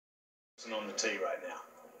On the tee right now,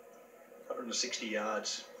 160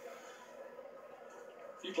 yards.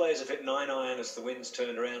 A few players have hit 9-iron as the wind's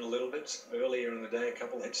turned around a little bit. Earlier in the day, a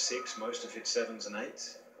couple hit 6, most have hit 7s and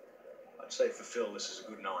 8s. I'd say for Phil, this is a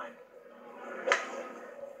good 9.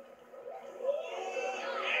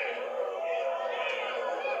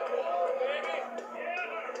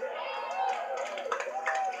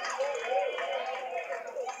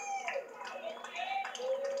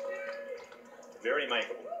 Very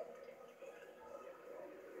makeable.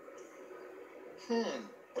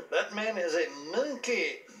 That man is a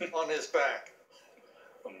monkey on his back.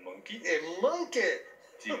 A monkey? A monkey.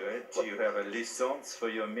 Do you have a license for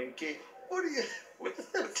your monkey? What do you?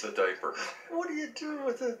 With the diaper. What do you do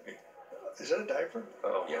with it? Is that a diaper?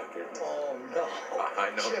 Oh yeah. Goodness. Oh no! I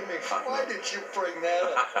know. Jimmy, why did you bring that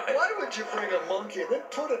up? Why would you bring a monkey and then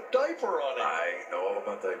put a diaper on it? I know all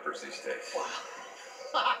about diapers these days. Wow.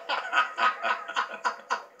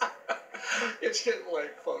 It's getting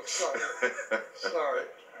late, folks. Sorry. Sorry.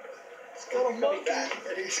 He's got a monkey,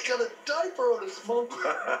 and he's got a diaper on his monkey.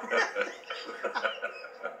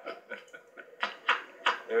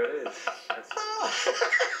 There it is.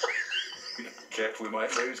 Careful, we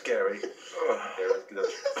might lose Gary. There it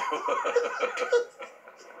goes.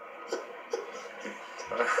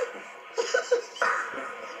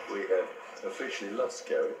 We have officially lost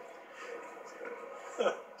Gary.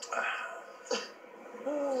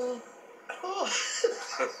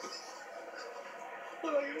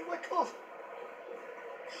 What did I get in my cough?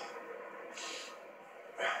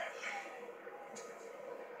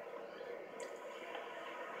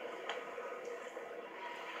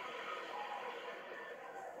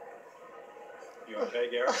 You okay,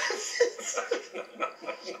 Gary?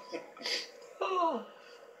 Oh,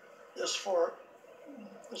 this for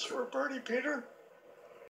a birdie, Peter.